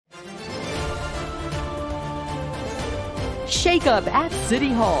shakeup at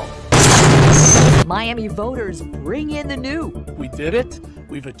City Hall. Miami voters bring in the new. We did it.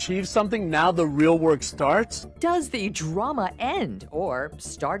 We've achieved something. Now the real work starts. Does the drama end or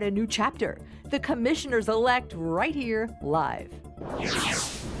start a new chapter? The commissioners-elect right here live.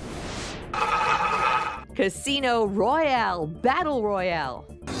 Casino Royale, Battle Royale.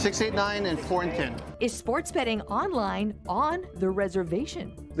 689 and 4 and 10. Is sports betting online on the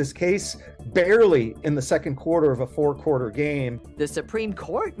reservation? This case barely in the second quarter of a four-quarter game. The Supreme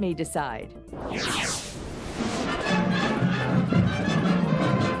Court may decide.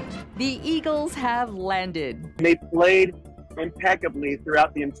 The Eagles have landed. They played impeccably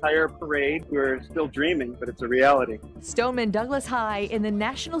throughout the entire parade. We're still dreaming, but it's a reality. Stoneman Douglas High in the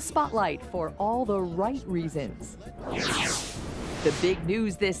national spotlight for all the right reasons. The big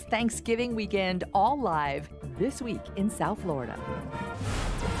news this Thanksgiving weekend, all live this week in South Florida.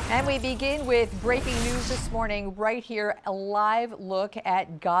 And we begin with breaking news this morning right here, a live look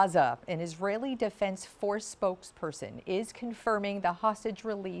at Gaza. An Israeli Defense Force spokesperson is confirming the hostage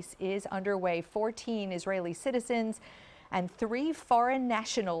release is underway. 14 Israeli citizens and 3 foreign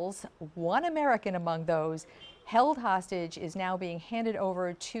nationals, 1 American among those, held hostage is now being handed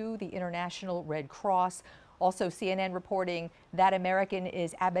over to the International Red Cross. Also, CNN reporting that American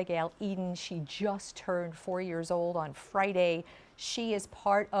is Abigail Eden. She just turned 4 years old on Friday. She is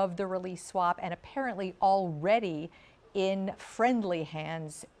part of the release swap and apparently already in friendly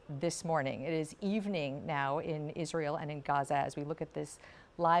hands this morning. It is evening now in Israel and in Gaza as we look at this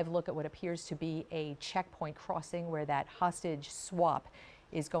live look at what appears to be a checkpoint crossing where that hostage swap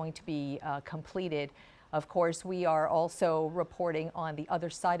is going to be completed. Of course, we are also reporting on the other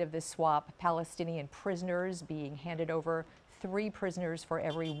side of this swap, Palestinian prisoners being handed over, 3 prisoners for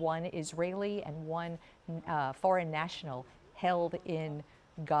every 1 Israeli and 1 foreign national held in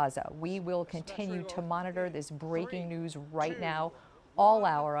Gaza. We will continue to monitor this breaking news right now, all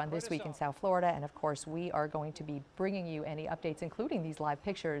hour on This Week in South Florida. And of course, we are going to be bringing you any updates, including these live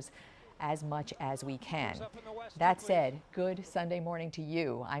pictures, as much as we can. That said, good Sunday morning to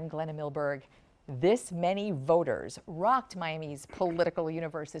you. I'm Glenna Milberg. This many voters rocked Miami's political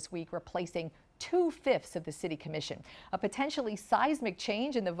universe this week, replacing 2/5 of the city commission. A potentially seismic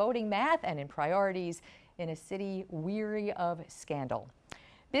change in the voting math and in priorities in a city weary of scandal.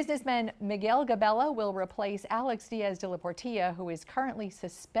 Businessman Miguel Gabela will replace Alex Diaz de la Portilla, who is currently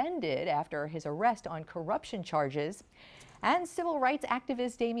suspended after his arrest on corruption charges. And civil rights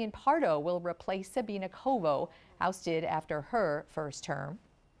activist Damian Pardo will replace Sabina Covo, ousted after her first term.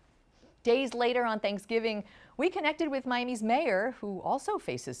 Days later on Thanksgiving, we connected with Miami's mayor, who also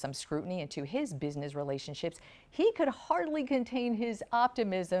faces some scrutiny into his business relationships. He could hardly contain his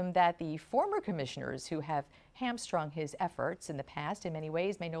optimism that the former commissioners who have hamstrung his efforts in the past in many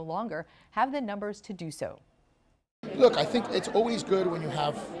ways may no longer have the numbers to do so. Look, I think it's always good when you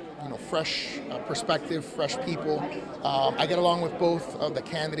have, fresh perspective, fresh people. I get along with both of the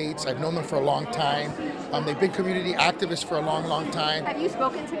candidates. I've known them for a long time. They've been community activists for a long, long time. Have you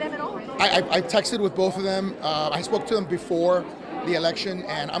spoken to them at all? I've texted with both of them. I spoke to them before the election,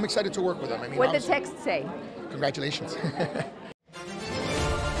 and I'm excited to work with them. What did the text say? Congratulations.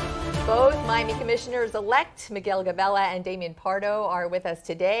 Both Miami commissioners-elect, Miguel Gabela and Damian Pardo, are with us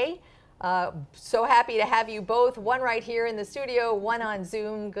today. So happy to have you both, one right here in the studio, one on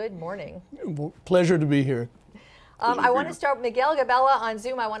Zoom. Good morning. Pleasure to be here. I want to start with Miguel Gabela on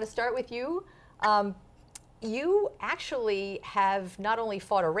Zoom. I want to start with you. You actually have not only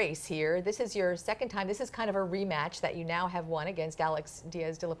fought a race here, this is your second time. This is kind of a rematch that you now have won against Alex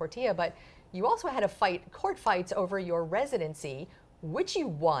Diaz de la Portilla, but you also had a fight, court fights over your residency, which you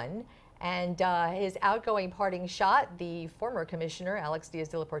won. And his outgoing parting shot, the former commissioner, Alex Diaz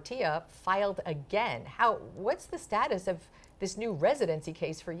de la Portilla, filed again. What's the status of this new residency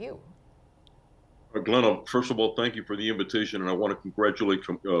case for you? Glenna, first of all, thank you for the invitation, and I want to congratulate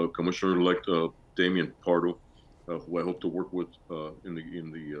Commissioner-elect Damian Pardo, who I hope to work with in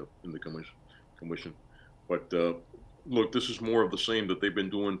the commission. But look, this is more of the same that they've been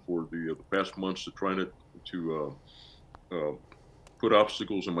doing for the past months, to trying to put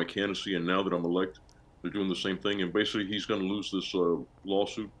obstacles in my candidacy, and now that I'm elected, they're doing the same thing. And basically, he's going to lose this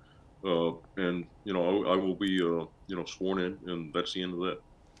lawsuit, and I will be sworn in, and that's the end of that.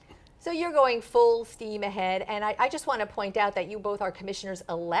 So you're going full steam ahead, and I just want to point out that you both are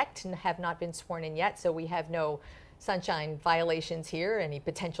commissioners-elect and have not been sworn in yet, so we have no sunshine violations here, any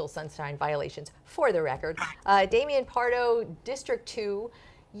potential sunshine violations for the record. Damian Pardo, District 2,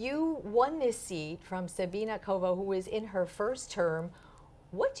 you won this seat from Sabina Covo, who is in her first term.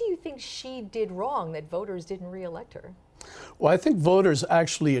 What do you think she did wrong that voters didn't re-elect her? Well, I think voters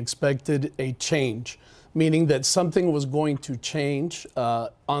actually expected a change. meaning that something was going to change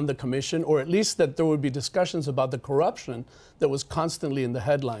on the commission, or at least that there would be discussions about the corruption that was constantly in the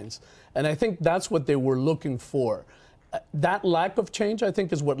headlines. And I think that's what they were looking for. That lack of change, I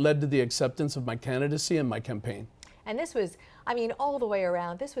think, is what led to the acceptance of my candidacy and my campaign. And this was, I mean, all the way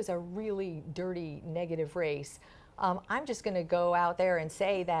around, this was a really dirty, negative race. I'm just going to go out there and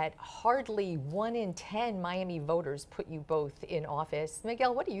say that hardly 1 in 10 Miami voters put you both in office.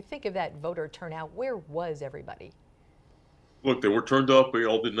 Miguel, what do you think of that voter turnout? Where was everybody? Look, they were turned off by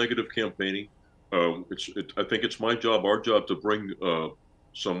all the negative campaigning. I think it's my job, our job, to bring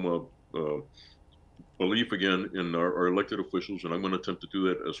some belief again in our elected officials, and I'm going to attempt to do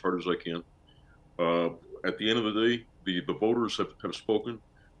that as hard as I can. At the end of the day, the voters have spoken.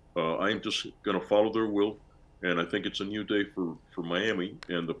 I'm just going to follow their will. And I think it's a new day for Miami,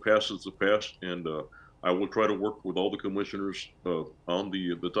 and the past is the past. And I will try to work with all the commissioners on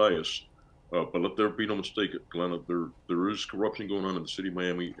the dais. But let there be no mistake, Glenna, there is corruption going on in the city of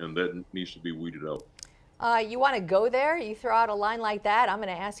Miami, and that needs to be weeded out. You want to go there? You throw out a line like that, I'm going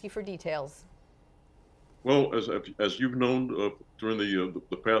to ask you for details. Well, as you've known during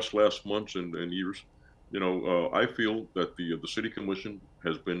the past last months and years, I feel that the city commission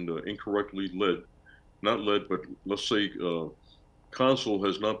has been incorrectly led. Not led, but let's say counsel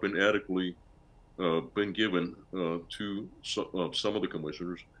has not been adequately been given to some of the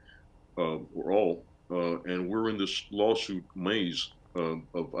commissioners, or all, and we're in this lawsuit maze of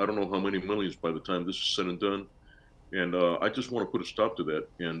I don't know how many millions by the time this is said and done, and I just want to put a stop to that,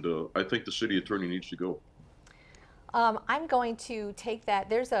 and I think the city attorney needs to go. I'm going to take that.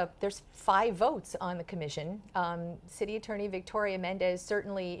 There's 5 votes on the commission. City Attorney Victoria Mendez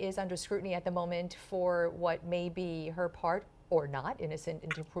certainly is under scrutiny at the moment for what may be her part, or not, innocent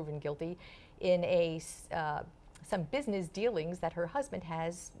until proven guilty, in some business dealings that her husband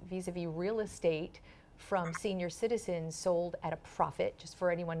has vis-a-vis real estate from senior citizens sold at a profit. Just for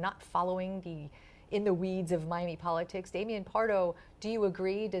anyone not following in the weeds of Miami politics, Damian, Pardo, do you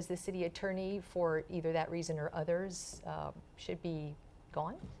agree? Does the city attorney, for either that reason or others, should be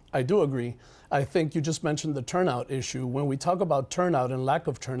gone? I do agree. I think you just mentioned the turnout issue. When we talk about turnout and lack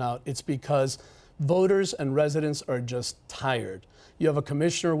of turnout, it's because voters and residents are just tired. You have a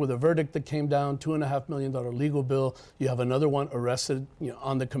commissioner with a verdict that came down, $2.5 million legal bill. You have another one arrested,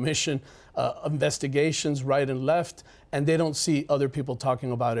 on the commission, investigations right and left, and they don't see other people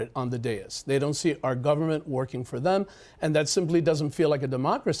talking about it on the dais. They don't see our government working for them, and that simply doesn't feel like a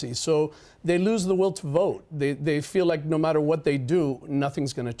democracy. So they lose the will to vote. They feel like no matter what they do,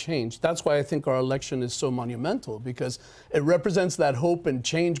 nothing's going to change. That's why I think our election is so monumental, because it represents that hope and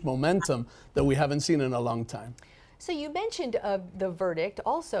change momentum that we haven't seen in a long time. So you mentioned the verdict.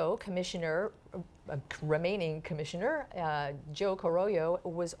 Also, remaining commissioner, Joe Carollo,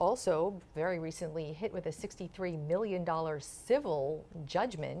 was also very recently hit with a $63 million civil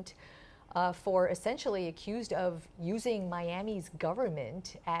judgment for essentially accused of using Miami's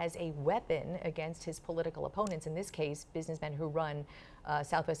government as a weapon against his political opponents, in this case, businessmen who run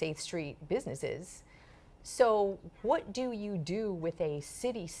Southwest 8th Street businesses. So what do you do with a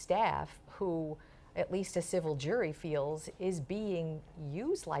city staff who, at least a civil jury feels, is being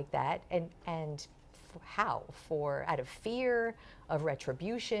used like that, and how? Out of fear, of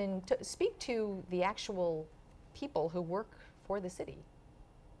retribution? Speak to the actual people who work for the city.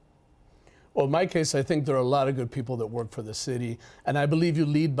 Well, in my case, I think there are a lot of good people that work for the city, and I believe you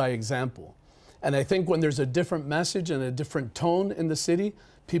lead by example. And I think when there's a different message and a different tone in the city,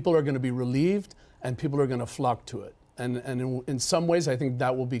 people are going to be relieved and people are going to flock to it. And in some ways, I think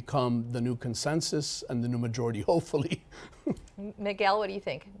that will become the new consensus and the new majority, hopefully. Miguel, what do you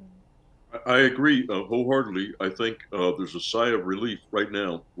think? I agree wholeheartely. I think there's a sigh of relief right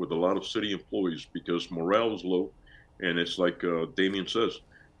now with a lot of city employees because morale is low. And it's like Damian says,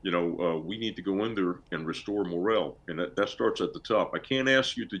 we need to go in there and restore morale. And that starts at the top. I can't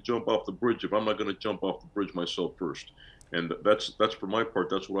ask you to jump off the bridge if I'm not going to jump off the bridge myself first. And that's for my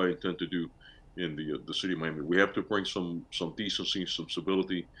part, that's what I intend to do in the city of Miami. We have to bring some decency, some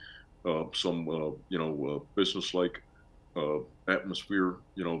civility, some business-like atmosphere.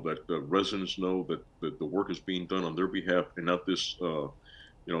 That residents know that the work is being done on their behalf, and not this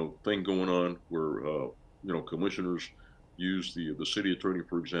thing going on where commissioners use the city attorney,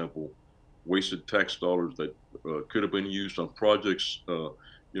 for example, wasted tax dollars that could have been used on projects for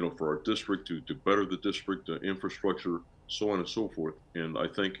our district to better the district infrastructure, so on and so forth. And I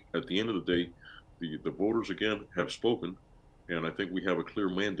think at the end of the day, the voters again have spoken, and I think we have a clear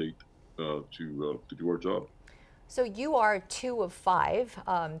mandate to do our job. So you are 2 of 5.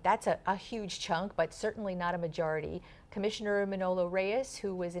 That's a huge chunk, but certainly not a majority. Commissioner Manolo Reyes,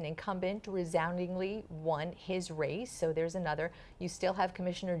 who was an incumbent, resoundingly won his race. So there's another. You still have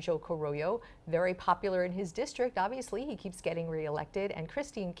Commissioner Joe Carollo, very popular in his district. Obviously, he keeps getting reelected. And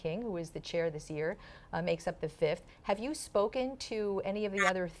Christine King, who is the chair this year, makes up the 5th. Have you spoken to any of the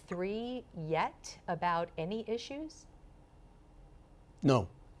other 3 yet about any issues? No,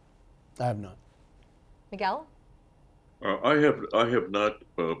 I have not. Miguel? I have not,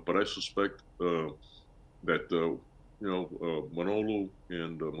 but I suspect that Manolo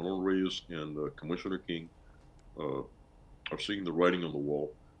and Manolo Reyes and Commissioner King are seeing the writing on the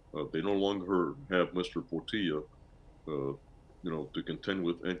wall. They no longer have Mr. Portilla, to contend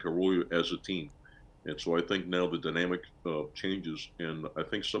with and Carollo as a team, and so I think now the dynamic changes, and I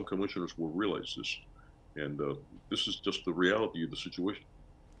think some commissioners will realize this, and this is just the reality of the situation.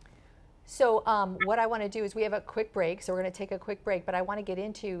 So what I want to do is we have a quick break, so we're going to take a quick break, but I want to get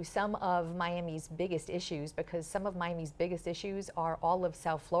into some of Miami's biggest issues, because some of Miami's biggest issues are all of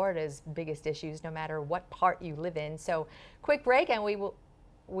South Florida's biggest issues, no matter what part you live in. So quick break, and we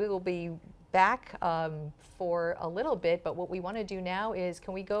will be back for a little bit, but what we want to do now is,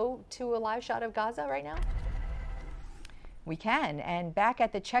 can we go to a live shot of Gaza right now? We can, and back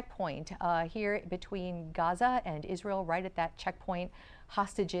at the checkpoint here between Gaza and Israel, right at that checkpoint,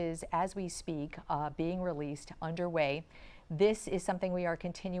 hostages as we speak being released, underway. This is something we are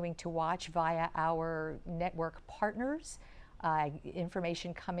continuing to watch via our network partners.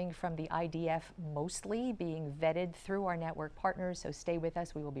 Information coming from the IDF mostly being vetted through our network partners, so stay with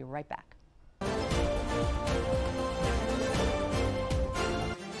us. We will be right back.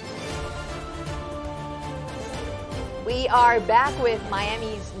 We are back with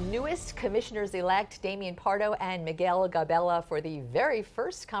Miami's newest commissioners-elect, Damian Pardo and Miguel Gabela, for the very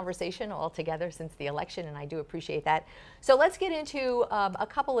first conversation all together since the election, and I do appreciate that. So let's get into a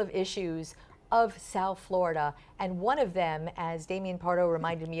couple of issues of South Florida, and one of them, as Damian Pardo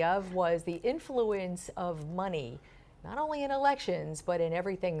reminded me of, was the influence of money, not only in elections, but in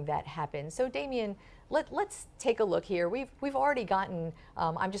everything that happens. So Damian, let's take a look here. We've already gotten,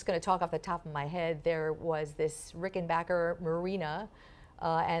 I'm just going to talk off the top of my head, there was this Rickenbacker Marina,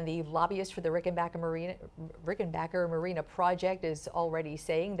 and the lobbyist for the Rickenbacker Marina project is already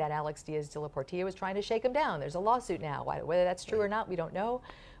saying that Alex Diaz de la Portilla was trying to shake him down. There's a lawsuit now. Whether that's true or not, we don't know.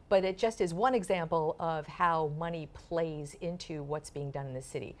 But it just is one example of how money plays into what's being done in the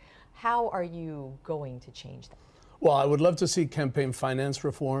city. How are you going to change that? Well, I would love to see campaign finance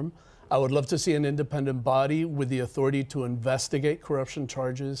reform. I would love to see an independent body with the authority to investigate corruption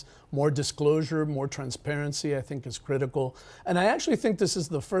charges. More disclosure, more transparency, I think, is critical. And I actually think this is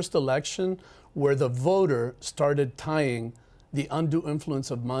the first election where the voter started tying the undue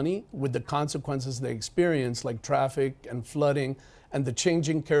influence of money with the consequences they experience, like traffic and flooding, and the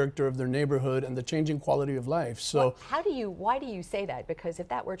changing character of their neighborhood and the changing quality of life. So, why do you say that? Because if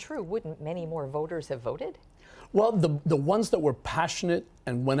that were true, wouldn't many more voters have voted? Well, the ones that were passionate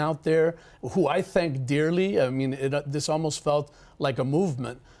and went out there, who I thank dearly, I mean, this almost felt like a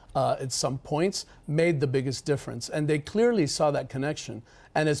movement at some points, made the biggest difference. And they clearly saw that connection.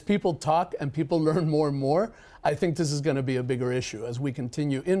 And as people talk and people learn more and more, I think this is going to be a bigger issue as we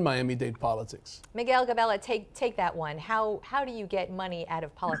continue in Miami-Dade politics. Miguel Gabela, take that one. How do you get money out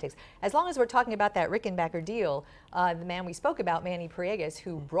of politics? As long as we're talking about that Rickenbacker deal, the man we spoke about, Manny Priegas,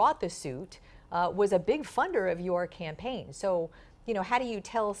 who brought the suit, was a big funder of your campaign. So, you know, how do you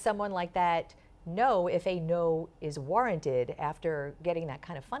tell someone like that no if a no is warranted after getting that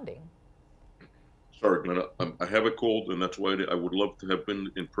kind of funding? Sorry, Glenna, I have a cold, and that's why I would love to have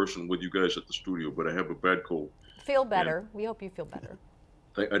been in person with you guys at the studio, but I have a bad cold. Feel better. We hope you feel better.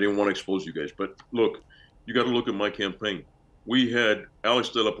 I didn't want to expose you guys, but look, you got to look at my campaign. We had Alex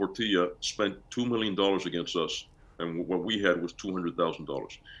de la Portilla spent $2 million against us, and what we had was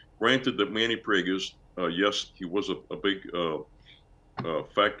 $200,000. Granted that Manny Priegas, yes, he was a big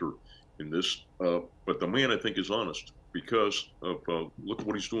factor in this, but the man, I think, is honest because of look at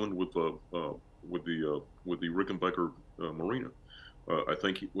what he's doing with the Rickenbacker Marina. I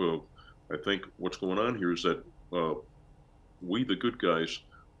think what's going on here is that we, the good guys,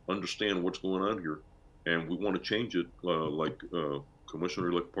 understand what's going on here, and we want to change it. Like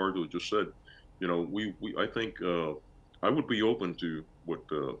Commissioner-elect Pardo just said, you know, I think I would be open to what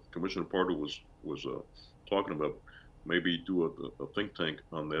Commissioner Pardo was talking about. Maybe do a think tank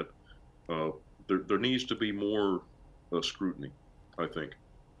on that. There needs to be more scrutiny, I think.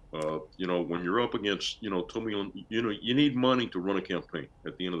 You know, when you're up against, you know, $2 million, you know, you need money to run a campaign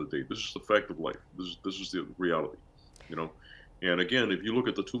at the end of the day. This is the fact of life. This is the reality, you know. And again, if you look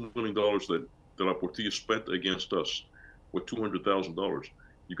at the $2 million De La Portilla spent against us with $200,000.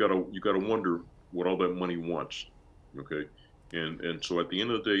 You gotta wonder what all that money wants. Okay. And so at the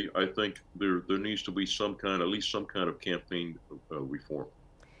end of the day, I think there needs to be at least some kind of campaign reform.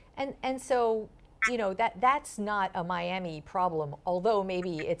 And so, you know, that's not a Miami problem, although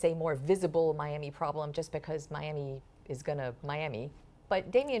maybe it's a more visible Miami problem just because Miami is gonna Miami.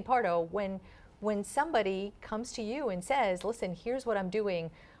 But Damian Pardo, when somebody comes to you and says, listen, here's what I'm doing,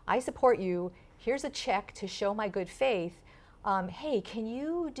 I support you, here's a check to show my good faith, hey, can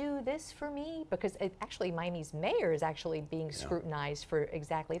you do this for me? Because actually Miami's mayor is actually being scrutinized for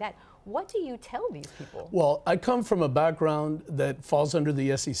exactly that. What do you tell these people? Well, I come from a background that falls under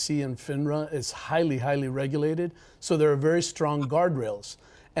the SEC and FINRA. It's highly, highly regulated. So there are very strong guardrails.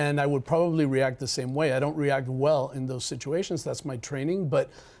 And I would probably react the same way. I don't react well in those situations. That's my training.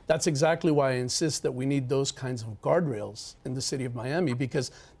 But that's exactly why I insist that we need those kinds of guardrails in the city of Miami, because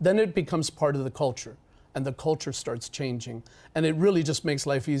then it becomes part of the culture. And the culture starts changing. And it really just makes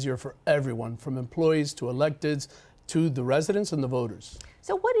life easier for everyone, from employees to electeds to the residents and the voters.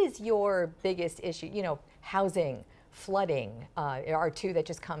 So what is your biggest issue? You know, housing, flooding are two that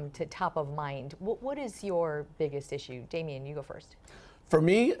just come to top of mind. What is your biggest issue? Damian, you go first. For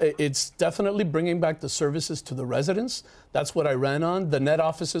me, it's definitely bringing back the services to the residents. That's what I ran on. The net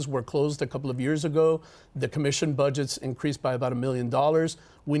offices were closed a couple of years ago. The commission budgets increased by about $1 million.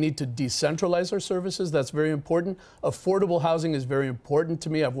 We need to decentralize our services. That's very important. Affordable housing is very important to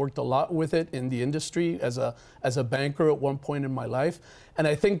me. I've worked a lot with it in the industry as a banker at one point in my life. And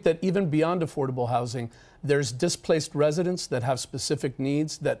I think that even beyond affordable housing, there's displaced residents that have specific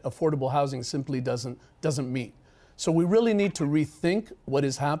needs that affordable housing simply doesn't meet. So we really need to rethink what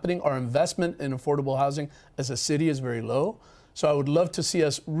is happening. Our investment in affordable housing as a city is very low. So I would love to see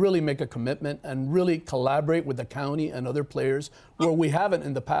us really make a commitment and really collaborate with the county and other players where we haven't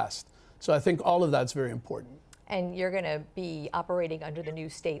in the past. So I think all of that's very important. And you're going to be operating under the new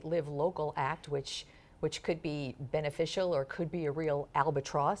State Live Local Act, which could be beneficial or could be a real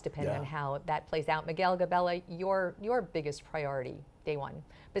albatross, depending on how that plays out. Miguel, Gabela, your biggest priority, day one,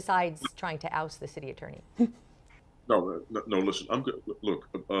 besides trying to oust the city attorney? No, listen, I'm good. Look,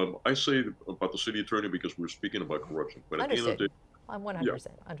 I say about the city attorney because we're speaking about corruption. But at the end of the day, I'm 100%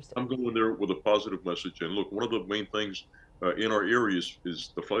 understood. I'm going there with a positive message. And look, one of the main things in our areas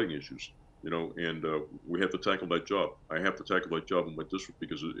is the flooding issues, you know, and we have to tackle that job. I have to tackle that job in my district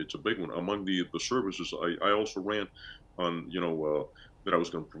because it's a big one. Among the services, I also ran on, you know, that I was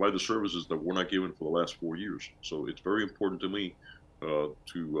going to provide the services that were not given for the last 4 years. So it's very important to me to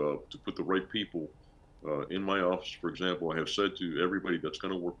put the right people in my office. For example, I have said to everybody that's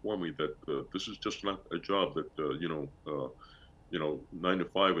going to work for me that this is just not a job that, you know, 9 to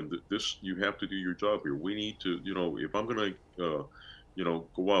 5, and this, you have to do your job here. We need to, you know, if I'm going to, you know,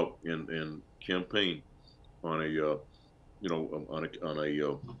 go out and campaign on a, you know, on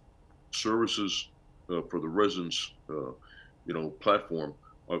a services for the residents, you know, platform,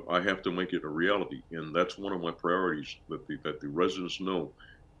 I have to make it a reality. And that's one of my priorities, that the residents know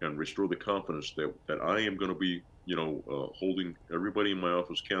and restore the confidence that I am going to be, you know, holding everybody in my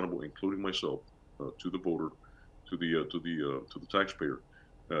office accountable, including myself, to the voter, to the taxpayer,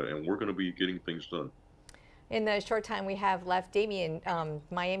 and we're going to be getting things done. In the short time we have left, Damian,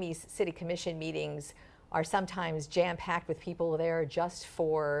 Miami's City Commission meetings are sometimes jam-packed with people there just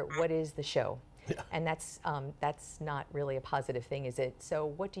for what is the show. Yeah. And that's not really a positive thing, is it?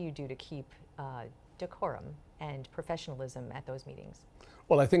 So what do you do to keep decorum and professionalism at those meetings?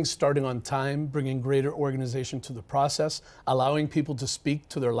 Well, I think starting on time, bringing greater organization to the process, allowing people to speak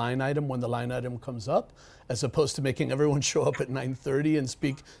to their line item when the line item comes up, as opposed to making everyone show up at 9:30 and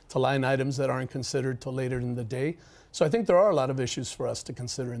speak to line items that aren't considered till later in the day. So I think there are a lot of issues for us to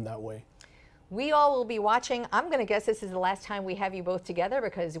consider in that way. We all will be watching. I'm going to guess this is the last time we have you both together,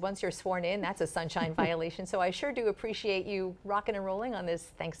 because once you're sworn in, that's a sunshine violation. So I sure do appreciate you rocking and rolling on this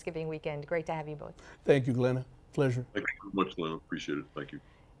Thanksgiving weekend. Great to have you both. Thank you, Glenna. Pleasure. Thank you very much, Glenna. Appreciate it. Thank you.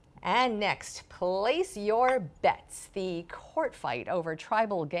 And next, place your bets. The court fight over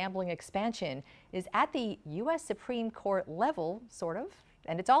tribal gambling expansion is at the U.S. Supreme Court level, sort of,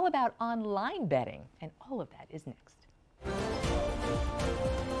 and it's all about online betting, and all of that is next.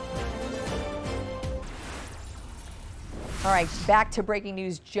 All right, back to breaking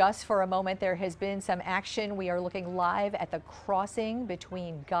news just for a moment. There has been some action. We are looking live at the crossing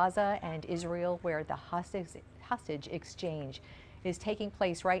between Gaza and Israel, where the hostage exchange is taking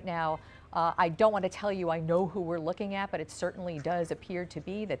place right now. I don't want to tell you I know who we're looking at, but it certainly does appear to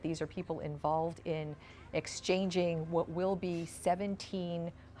be that these are people involved in exchanging what will be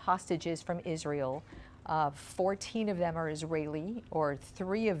 17 hostages from Israel. 14 of them are Israeli, or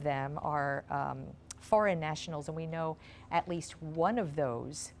 3 of them are foreign nationals, and we know at least one of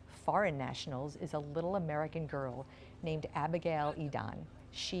those foreign nationals is a little American girl named Abigail Edan.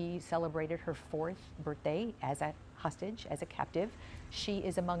 She celebrated her 4th birthday as a hostage, as a captive. She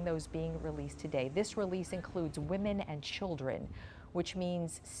is among those being released today. This release includes women and children, which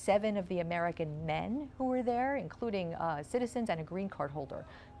means 7 of the American men who were there, including citizens and a green card holder.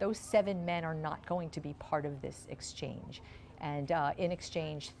 Those 7 men are not going to be part of this exchange. And in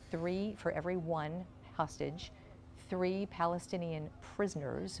exchange, 3 for every 1 hostage, 3 Palestinian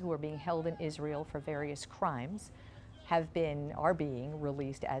prisoners who are being held in Israel for various crimes are being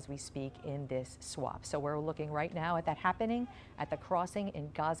released as we speak in this swap. So we're looking right now at that happening at the crossing in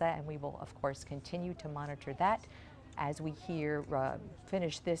Gaza, and we will of course continue to monitor that as we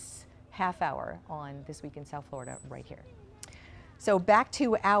finish this half hour on This Week in South Florida right here. So back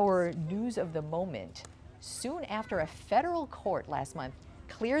to our news of the moment. Soon after a federal court last month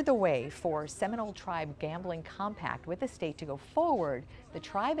cleared the way for Seminole Tribe gambling compact with the state to go forward, the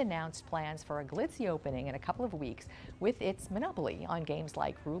tribe announced plans for a glitzy opening in a couple of weeks with its monopoly on games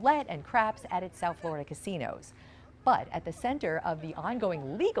like roulette and craps at its South Florida casinos. But at the center of the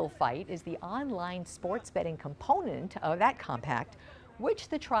ongoing legal fight is the online sports betting component of that compact, which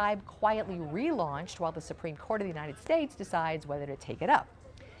the tribe quietly relaunched while the Supreme Court of the United States decides whether to take it up.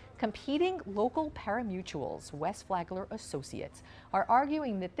 Competing local parimutuels, West Flagler Associates, are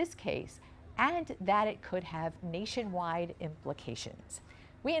arguing that this case and that it could have nationwide implications.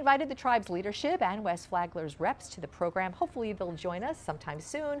 We invited the tribe's leadership and West Flagler's reps to the program. Hopefully they'll join us sometime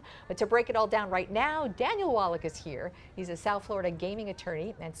soon. But to break it all down right now, Daniel Wallach is here. He's a South Florida gaming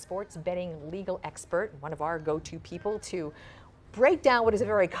attorney and sports betting legal expert, one of our go-to people to break down what is a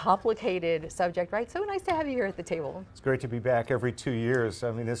very complicated subject, right? So nice to have you here at the table. It's great to be back every 2 years.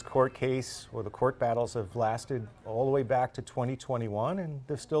 I mean, this court case or the court battles have lasted all the way back to 2021, and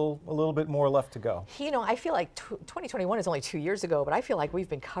there's still a little bit more left to go. You know, I feel like 2021 is only 2 years ago, but I feel like we've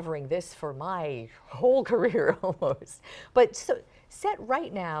been covering this for my whole career almost. But so set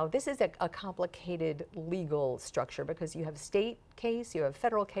right now, this is a complicated legal structure because you have state case, you have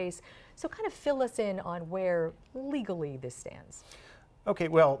federal case. So kind of fill us in on where legally this stands. Okay,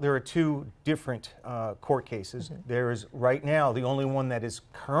 well, there are 2 different court cases. There is right now, the only one that is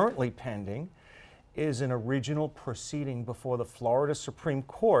currently pending is an original proceeding before the Florida Supreme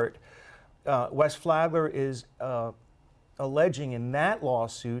Court. West Flagler is alleging in that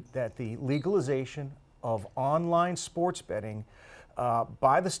lawsuit that the legalization of online sports betting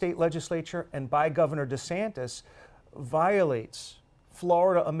by the state legislature and by Governor DeSantis violates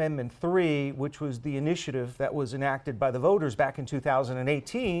Florida Amendment 3, which was the initiative that was enacted by the voters back in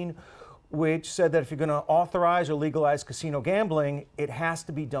 2018, which said that if you're going to authorize or legalize casino gambling, it has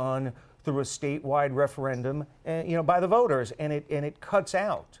to be done through a statewide referendum, by the voters, and it cuts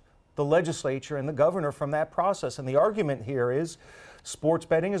out the legislature and the governor from that process. And the argument here is sports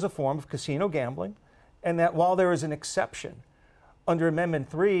betting is a form of casino gambling, and that while there is an exception under Amendment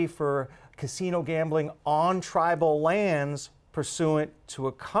 3 for casino gambling on tribal lands pursuant to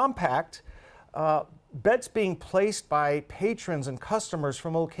a compact, bets being placed by patrons and customers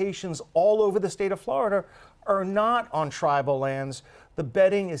from locations all over the state of Florida are not on tribal lands. The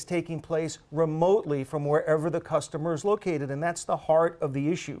betting is taking place remotely from wherever the customer is located, and that's the heart of the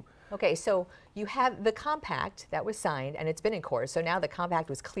issue. Okay, so you have the compact that was signed, and it's been in court. So now the compact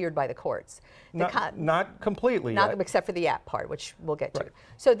was cleared by the courts. Not completely not yet. Except for the app part, which we'll get to.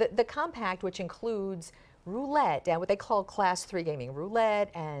 So the compact, which includes roulette and what they call Class 3 gaming,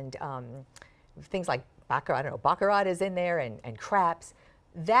 roulette and things like baccarat, I don't know, baccarat is in there, and craps.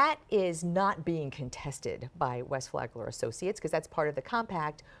 That is not being contested by West Flagler Associates because that's part of the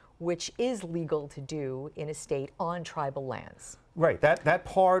compact, which is legal to do in a state on tribal lands. Right, that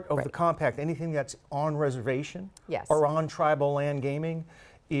part of the compact, anything that's on reservation or on tribal land gaming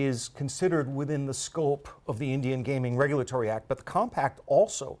is considered within the scope of the Indian Gaming Regulatory Act, but the compact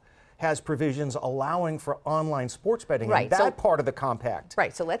also has provisions allowing for online sports betting, and that part of the compact.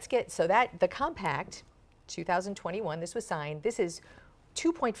 Right, so the compact, 2021, this was signed, this is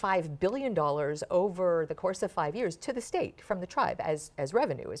 $2.5 billion over the course of 5 years to the state from the tribe as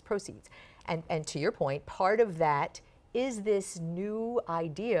revenue, as proceeds. And to your point, part of that is this new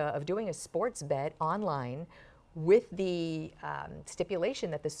idea of doing a sports bet online with the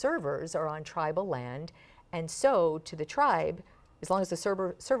stipulation that the servers are on tribal land. And so to the tribe, as long as the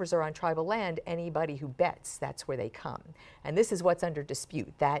servers are on tribal land, anybody who bets, that's where they come. And this is what's under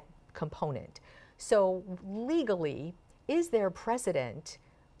dispute, that component. So legally, is there precedent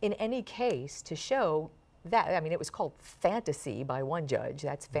in any case to show that. I mean, it was called fantasy by one judge.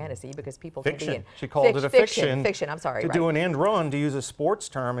 That's fantasy because people Fiction. can be in She called it a fiction. Fiction. I'm sorry. To right. do an end run, to use a sports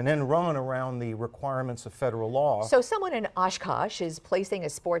term, an end run around the requirements of federal law. So someone in Oshkosh is placing a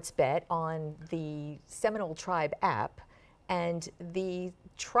sports bet on the Seminole Tribe app, and the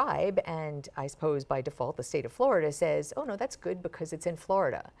tribe, and I suppose by default the state of Florida, says, oh no, that's good because it's in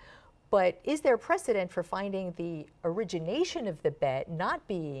Florida. But is there precedent for finding the origination of the bet not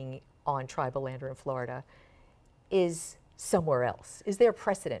being on tribal land or in Florida is somewhere else? Is there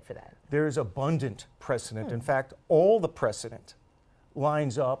precedent for that? There is abundant precedent. In fact, all the precedent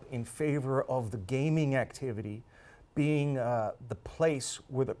lines up in favor of the gaming activity being the place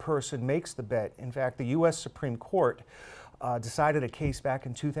where the person makes the bet. In fact, the U.S. Supreme Court decided a case back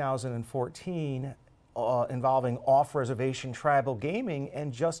in 2014 involving off-reservation tribal gaming,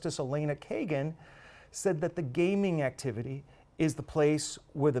 and Justice Elena Kagan said that the gaming activity is the place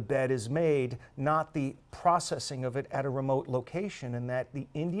where the bet is made, not the processing of it at a remote location, and that the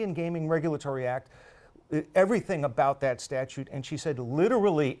Indian Gaming Regulatory Act, everything about that statute, and she said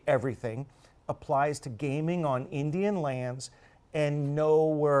literally everything, applies to gaming on Indian lands and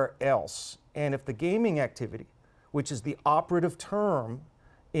nowhere else. And if the gaming activity, which is the operative term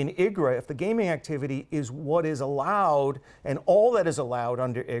in IGRA, if the gaming activity is what is allowed and all that is allowed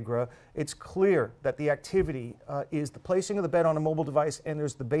under IGRA, it's clear that the activity is the placing of the bet on a mobile device. And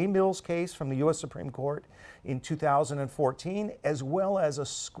there's the Bay Mills case from the U.S. Supreme Court in 2014, as well as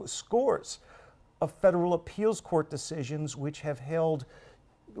scores of federal appeals court decisions which have held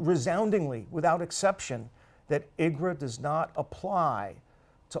resoundingly, without exception, that IGRA does not apply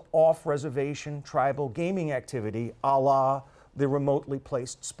to off-reservation tribal gaming activity a la the remotely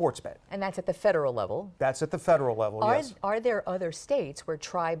placed sports bet. And that's at the federal level? That's at the federal level, yes. Are there other states where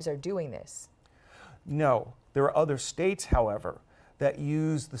tribes are doing this? No. There are other states, however, that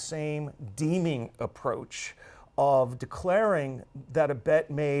use the same deeming approach of declaring that a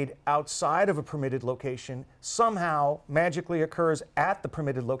bet made outside of a permitted location somehow magically occurs at the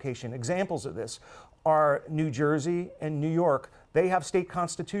permitted location. Examples of this are New Jersey and New York. They have state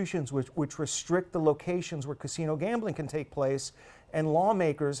constitutions which restrict the locations where casino gambling can take place, and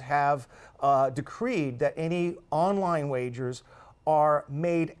lawmakers have decreed that any online wagers are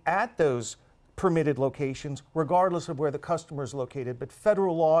made at those permitted locations, regardless of where the customer is located. But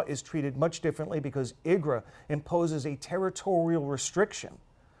federal law is treated much differently because IGRA imposes a territorial restriction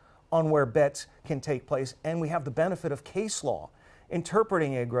on where bets can take place, and we have the benefit of case law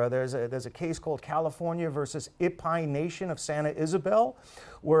interpreting IGRA. There's a case called California versus Ipai Nation of Santa Isabel,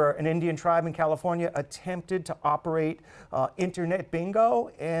 where an Indian tribe in California attempted to operate internet bingo,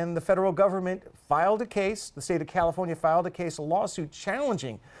 and the federal government filed a case, the state of California filed a case, a lawsuit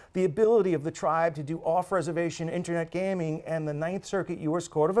challenging the ability of the tribe to do off-reservation internet gaming, and the Ninth Circuit U.S.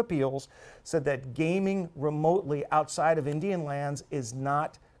 Court of Appeals said that gaming remotely outside of Indian lands is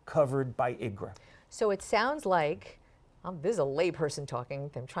not covered by IGRA. So it sounds like, this is a layperson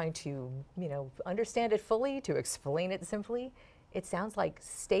talking, I'm trying to, understand it fully, to explain it simply. It sounds like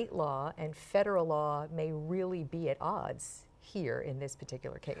state law and federal law may really be at odds here in this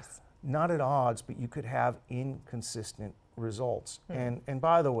particular case. Not at odds, but you could have inconsistent results. And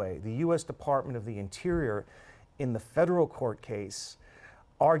by the way, the U.S. Department of the Interior in the federal court case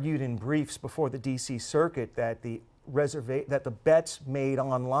argued in briefs before the D.C. Circuit that the bets made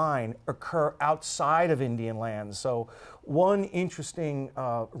online occur outside of Indian lands. So one interesting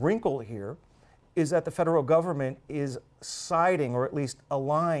wrinkle here is that the federal government is siding, or at least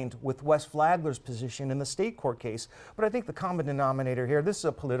aligned, with Wes Flagler's position in the state court case. But I think the common denominator here, this is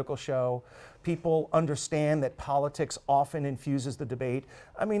a political show. People understand that politics often infuses the debate.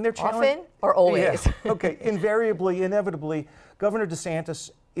 I mean, they're challenging. Often or always? Yeah. Okay, invariably, inevitably, Governor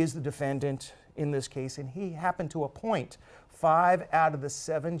DeSantis is the defendant in this case, and he happened to appoint 5 out of the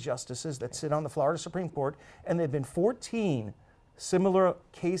 7 justices that sit on the Florida Supreme Court, and there have been 14 similar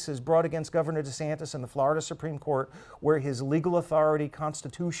cases brought against Governor DeSantis in the Florida Supreme Court where his legal authority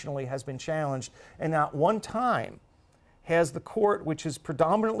constitutionally has been challenged, and not one time has the court, which has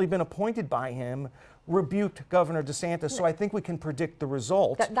predominantly been appointed by him, rebuked Governor DeSantis. So I think we can predict the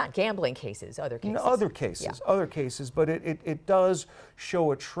result. Not gambling cases, other cases. Other cases, other cases, but it does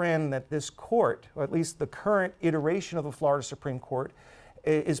show a trend that this court, or at least the current iteration of the Florida Supreme Court,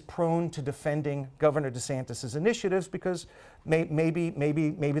 is prone to defending Governor DeSantis' initiatives because maybe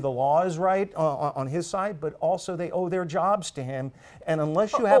the law is right on his side, but also they owe their jobs to him. And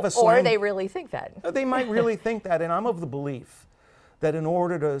unless you have a slam, or they really think that. They might really think that, and I'm of the belief that in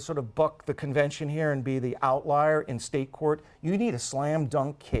order to sort of buck the convention here and be the outlier in state court, you need a slam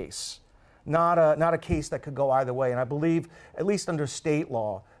dunk case, not a case that could go either way. And I believe, at least under state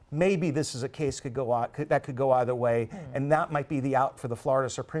law, maybe this is a case that could go either way, and that might be the out for the Florida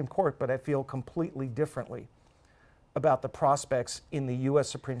Supreme Court, but I feel completely differently about the prospects in the U.S.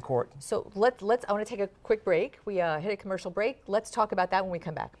 Supreme Court. So I want to take a quick break. We hit a commercial break. Let's talk about that when we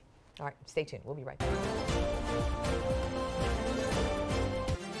come back. All right, stay tuned. We'll be right back.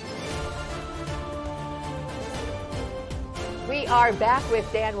 We are back with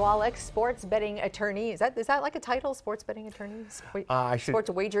Dan Wallach, sports betting attorney. Is that like a title, sports betting attorney? Sports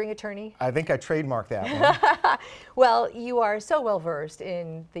wagering attorney? I think I trademarked that one. Well, you are so well versed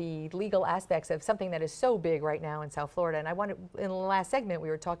in the legal aspects of something that is so big right now in South Florida. And in the last segment, we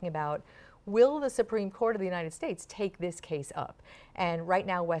were talking about, will the Supreme Court of the United States take this case up? And right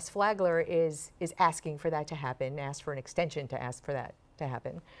now, Wes Flagler is asking for that to happen, asked for an extension to ask for that to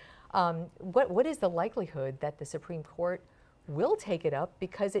happen. What is the likelihood that the Supreme Court will take it up,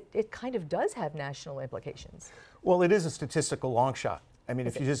 because it kind of does have national implications? Well, it is a statistical long shot. I mean,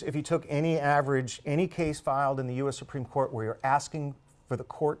 if you took any case filed in the U.S. Supreme Court where you're asking for the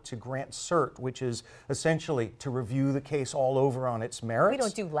court to grant cert, which is essentially to review the case all over on its merits. We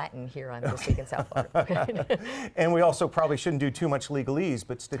don't do Latin here on This Week in South Florida. And we also probably shouldn't do too much legalese,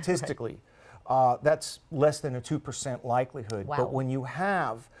 but statistically, that's less than a 2% likelihood. Wow. But when you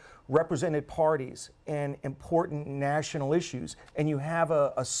have represented parties and important national issues, and you have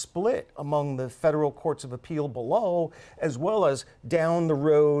a split among the federal courts of appeal below, as well as down the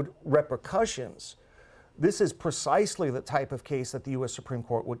road repercussions, this is precisely the type of case that the U.S. Supreme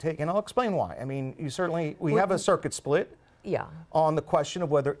Court would take. And I'll explain why. I mean, we have a circuit split on the question of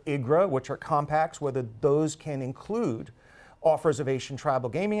whether IGRA, which are compacts, whether those can include authorization tribal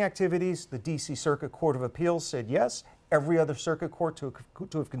gaming activities. The D.C. Circuit Court of Appeals said yes. Every other circuit court to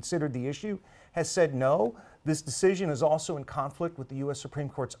have considered the issue has said no. This decision is also in conflict with the U.S. Supreme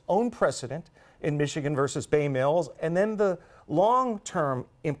Court's own precedent in Michigan versus Bay Mills. And then the long-term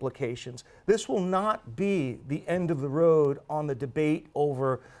implications. This will not be the end of the road on the debate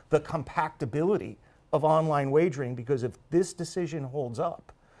over the compactability of online wagering, because if this decision holds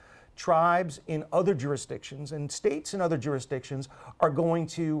up, tribes in other jurisdictions and states in other jurisdictions are going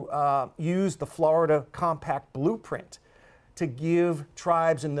to use the Florida Compact blueprint to give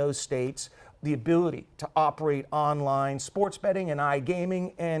tribes in those states the ability to operate online sports betting and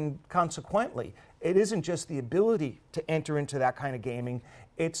iGaming, and consequently, it isn't just the ability to enter into that kind of gaming,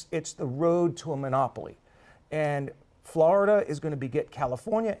 it's the road to a monopoly. And Florida is going to beget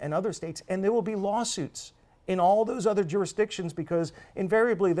California and other states, and there will be lawsuits in all those other jurisdictions, because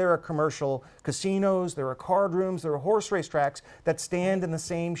invariably there are commercial casinos, there are card rooms, there are horse racetracks that stand in the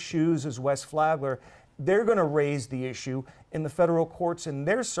same shoes as Wes Flagler. They're going to raise the issue in the federal courts in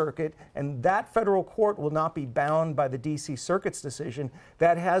their circuit, and that federal court will not be bound by the D.C. Circuit's decision.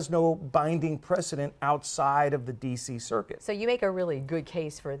 That has no binding precedent outside of the D.C. Circuit. So you make a really good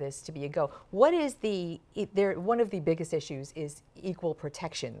case for this to be a go. What is one of the biggest issues is equal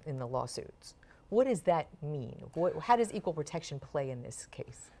protection in the lawsuits. What does that mean? How does equal protection play in this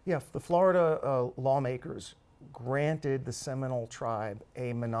case? Yeah, the Florida lawmakers granted the Seminole tribe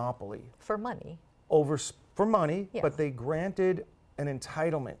a monopoly. For money. For money, yes. But they granted an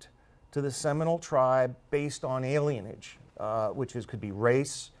entitlement to the Seminole tribe based on alienage, which could be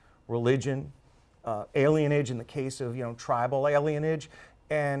race, religion, alienage in the case of tribal alienage,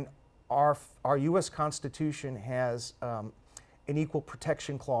 and our U.S. Constitution has an equal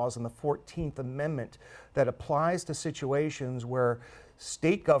protection clause in the 14th Amendment that applies to situations where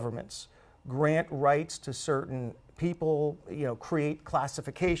state governments grant rights to certain people, create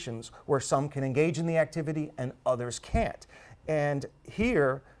classifications where some can engage in the activity and others can't. And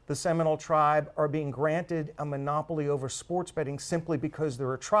here, the Seminole tribe are being granted a monopoly over sports betting simply because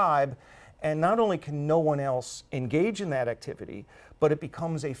they're a tribe, and not only can no one else engage in that activity, but it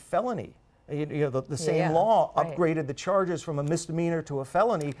becomes a felony. The same law upgraded the charges from a misdemeanor to a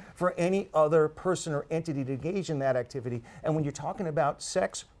felony for any other person or entity to engage in that activity. And when you're talking about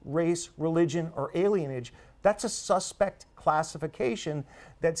sex, race, religion, or alienage, that's a suspect classification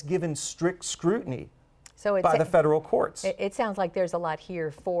that's given strict scrutiny by the federal courts. It sounds like there's a lot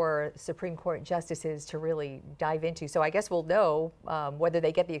here for Supreme Court justices to really dive into. So I guess we'll know whether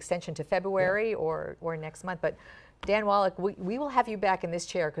they get the extension to February or next month. But Dan Wallach, we will have you back in this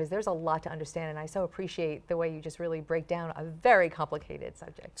chair because there's a lot to understand, and I so appreciate the way you just really break down a very complicated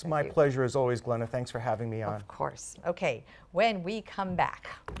subject. It's my pleasure as always, Glenna. Thanks for having me on. Of course. Okay, when we come back,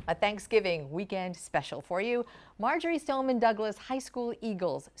 a Thanksgiving weekend special for you. Marjory Stoneman Douglas High School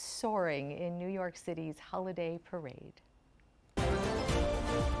Eagles soaring in New York City's holiday parade.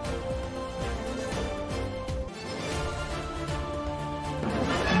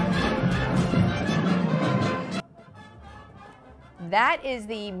 That is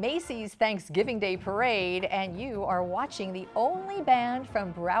the Macy's Thanksgiving Day Parade, and you are watching the only band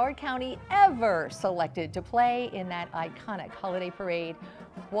from Broward County ever selected to play in that iconic holiday parade.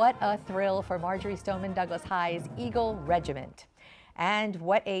 What a thrill for Marjory Stoneman Douglas High's Eagle Regiment. And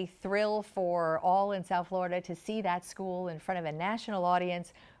what a thrill for all in South Florida to see that school in front of a national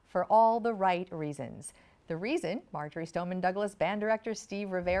audience for all the right reasons. The reason Marjory Stoneman Douglas band director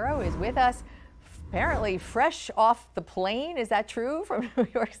Steve Rivero is with us, apparently fresh off the plane. Is that true, from New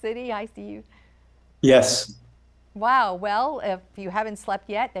York City? Hi, Steve. Yes. Wow. Well, if you haven't slept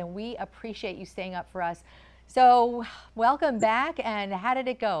yet, then we appreciate you staying up for us. So welcome back. And how did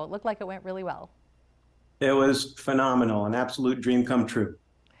it go? It looked like it went really well. It was phenomenal, an absolute dream come true.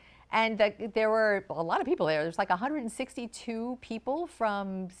 And there were a lot of people there. There's like 162 people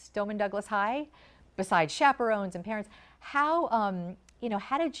from Stoneman Douglas High, besides chaperones and parents. How, you know,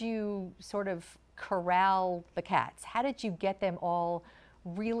 how did you sort of corral the cats? How did you get them all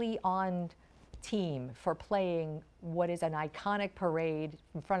really on team for playing what is an iconic parade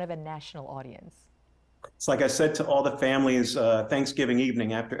in front of a national audience? It's like I said to all the families Thanksgiving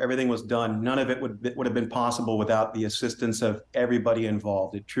evening after everything was done, none of it would have been possible without the assistance of everybody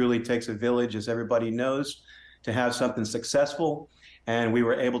involved. It truly takes a village, as everybody knows, to have something successful. And we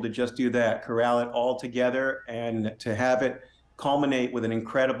were able to just do that, corral it all together, and to have it culminate with an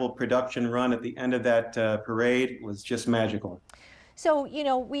incredible production run at the end of that parade was just magical. So, you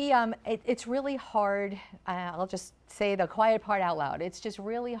know, it's really hard. I'll just say the quiet part out loud. It's just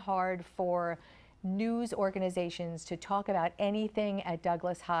really hard for news organizations to talk about anything at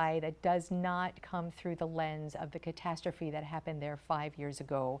Douglas High that does not come through the lens of the catastrophe that happened there 5 years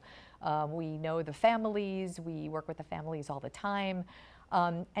ago. We know the families, we work with the families all the time.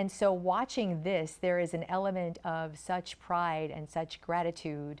 And so watching this, there is an element of such pride and such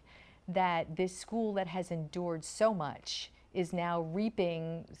gratitude that this school that has endured so much is now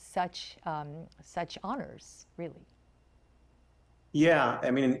reaping such honors, really. Yeah,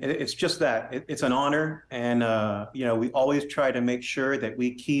 I mean, it's just that. It's an honor. And, you know, we always try to make sure that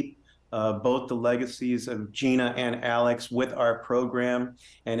we keep both the legacies of Gina and Alex with our program.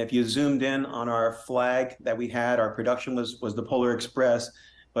 And if you zoomed in on our flag that we had, our production was the Polar Express,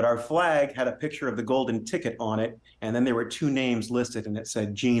 but our flag had a picture of the golden ticket on it. And then there were two names listed, and it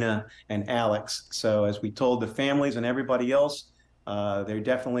said Gina and Alex. So as we told the families and everybody else,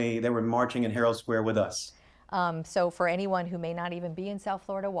 they were marching in Herald Square with us. So for anyone who may not even be in South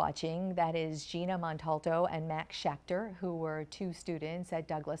Florida watching, that is Gina Montalto and Max Schachter, who were two students at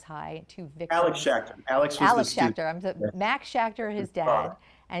Douglas High, two victims. Alex Schachter. Alex was the Schachter. Yes. Max Schachter, his dad,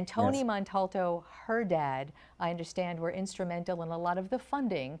 and Tony Yes. Montalto, her dad, I understand were instrumental in a lot of the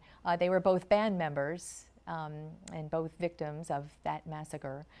funding. They were both band members and both victims of that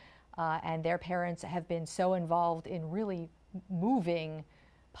massacre. And their parents have been so involved in really moving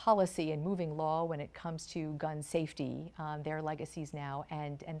policy and moving law when it comes to gun safety, their legacies now,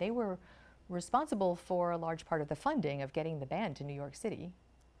 and they were responsible for a large part of the funding of getting the band to New York City.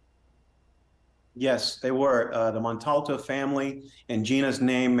 Yes, they were. The Montalto family in Gina's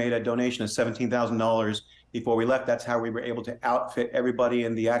name made a donation of $17,000 before we left. That's how we were able to outfit everybody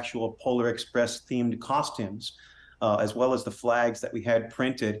in the actual Polar Express themed costumes, as well as the flags that we had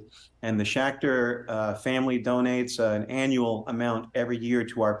printed. And the Schachter family donates an annual amount every year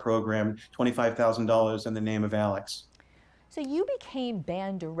to our program, $25,000 in the name of Alex. So you became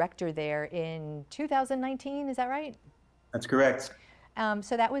band director there in 2019, is that right? That's correct.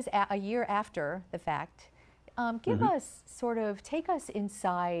 So that was a year after the fact. Give us take us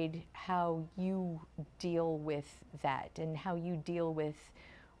inside how you deal with that and how you deal with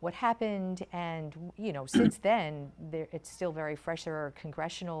what happened, and you know, since then, it's still very fresh. There are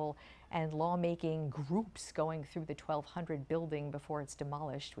congressional and lawmaking groups going through the 1200 building before it's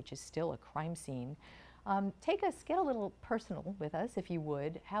demolished, which is still a crime scene. Get a little personal with us, if you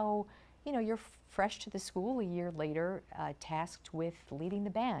would. How, you know, you're fresh to the school a year later, tasked with leading the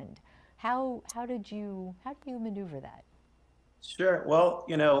band. How do you maneuver that? Sure. Well,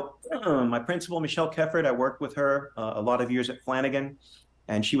 you know, my principal, Michelle Kefford, I worked with her a lot of years at Flanagan.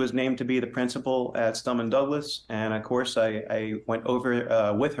 And she was named to be the principal at Stoneman Douglas. And of course, I went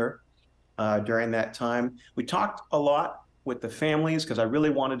over with her during that time. We talked a lot with the families because I really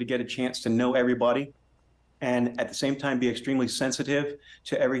wanted to get a chance to know everybody and at the same time be extremely sensitive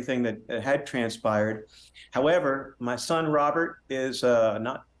to everything that had transpired. However, my son Robert is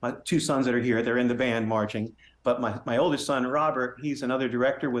not my two sons that are here. They're in the band marching. But my oldest son, Robert, he's another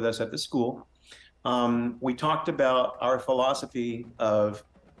director with us at the school. We talked about our philosophy of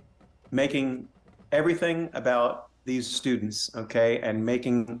making everything about these students, okay, and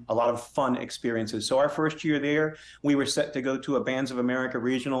making a lot of fun experiences. So our first year there, we were set to go to a Bands of America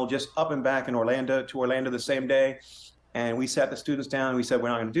regional, just up and back in Orlando, to Orlando the same day. And we sat the students down and we said, we're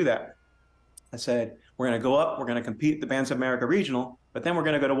not going to do that. I said, we're going to go up, we're going to compete at the Bands of America regional, but then we're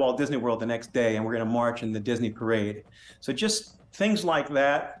going to go to Walt Disney World the next day and we're going to march in the Disney parade. So just things like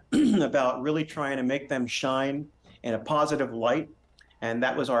that about really trying to make them shine in a positive light. And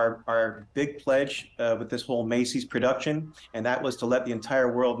that was our big pledge with this whole Macy's production. And that was to let the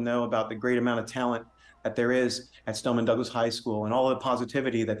entire world know about the great amount of talent that there is at Stoneman Douglas High School and all the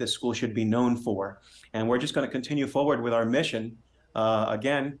positivity that this school should be known for. And we're just going to continue forward with our mission,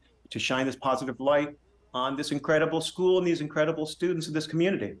 again, to shine this positive light on this incredible school and these incredible students of this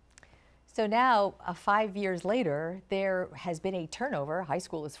community. So now, 5 years later, there has been a turnover. High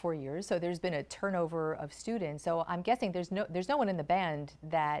school is 4 years, so there's been a turnover of students. So I'm guessing there's no one in the band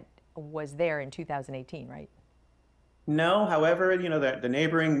that was there in 2018, right? No, however, you know, the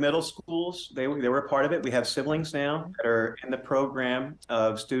neighboring middle schools, they were a part of it. We have siblings now that are in the program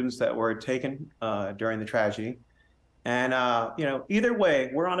of students that were taken during the tragedy. And, you know, either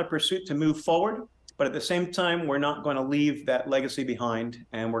way, we're on a pursuit to move forward. But at the same time, we're not going to leave that legacy behind,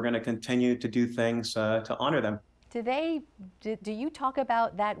 and we're going to continue to do things to honor them. Do you talk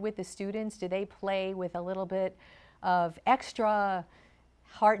about that with the students? Do they play with a little bit of extra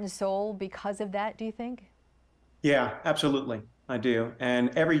heart and soul because of that, do you think? Yeah, absolutely. I do. And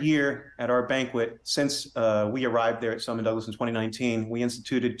every year at our banquet, since we arrived there at Stoneman Douglas in 2019, we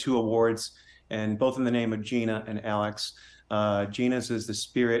instituted 2 awards, and both in the name of Gina and Alex. Gina's is the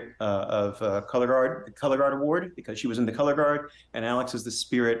Spirit of Color Guard, the Color Guard Award, because she was in the Color Guard, and Alex is the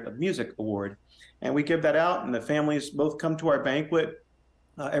Spirit of Music Award. And we give that out, and the families both come to our banquet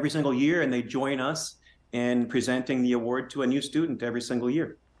every single year, and they join us in presenting the award to a new student every single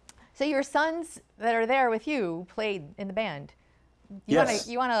year. So your sons that are there with you played in the band. Yes.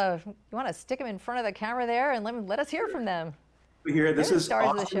 You want to stick them in front of the camera there and let us hear from them. Here, this is stars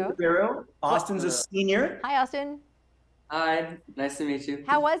of the Austin show. Rivero. Austin's a senior. Hi, Austin. Hi, nice to meet you.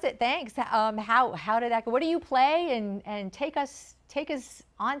 How was it? Thanks. How did that go? What do you play? And take us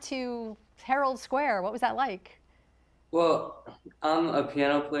onto Herald Square. What was that like? Well, I'm a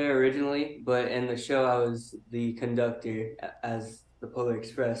piano player originally, but in the show I was the conductor as the Polar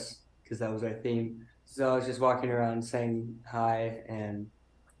Express because that was our theme. So I was just walking around saying hi and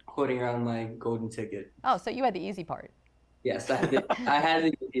holding around my golden ticket. Oh, so you had the easy part. Yes, I had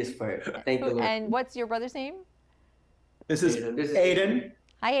the easiest part. Thank the Lord. And what's your brother's name? This is Aiden.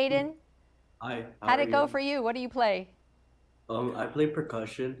 Hi, Aiden. Hi. How'd it go for you? What do you play? I play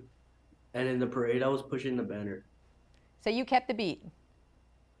percussion, and in the parade, I was pushing the banner. So you kept the beat.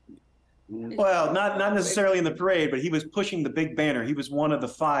 Well, not necessarily in the parade, but he was pushing the big banner. He was one of the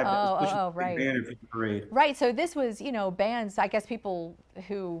 5 that was pushing the big banner for the parade. Right. So this was, you know, bands. I guess people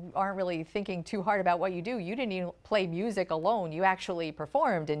who aren't really thinking too hard about what you do. You didn't even play music alone. You actually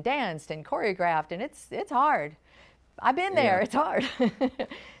performed and danced and choreographed, and it's hard. I've been there. Yeah. It's hard.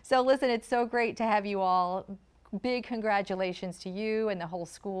 So listen, it's so great to have you all. Big congratulations to you and the whole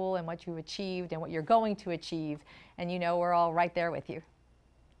school and what you've achieved and what you're going to achieve. And you know, we're all right there with you.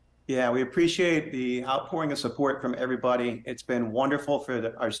 Yeah, we appreciate the outpouring of support from everybody. It's been wonderful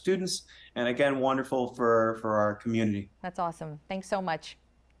for our students and again, wonderful for our community. That's awesome. Thanks so much.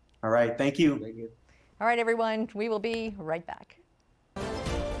 All right. Thank you. Thank you. All right, everyone. We will be right back.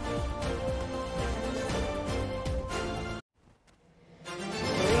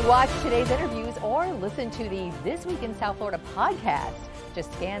 Watch today's interviews or listen to the This Week in South Florida podcast.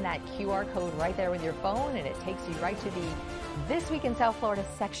 Just scan that QR code right there with your phone and it takes you right to the This Week in South Florida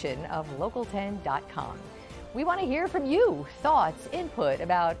section of local10.com. We want to hear from you, thoughts, input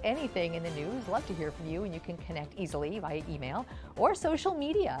about anything in the news. Love to hear from you, and you can connect easily via email or social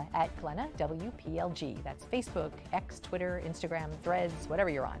media at Glenna WPLG. That's Facebook, X, Twitter, Instagram, Threads, whatever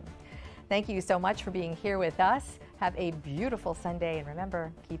you're on. Thank you so much for being here with us. Have a beautiful Sunday, and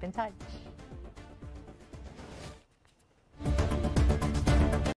remember, keep in touch.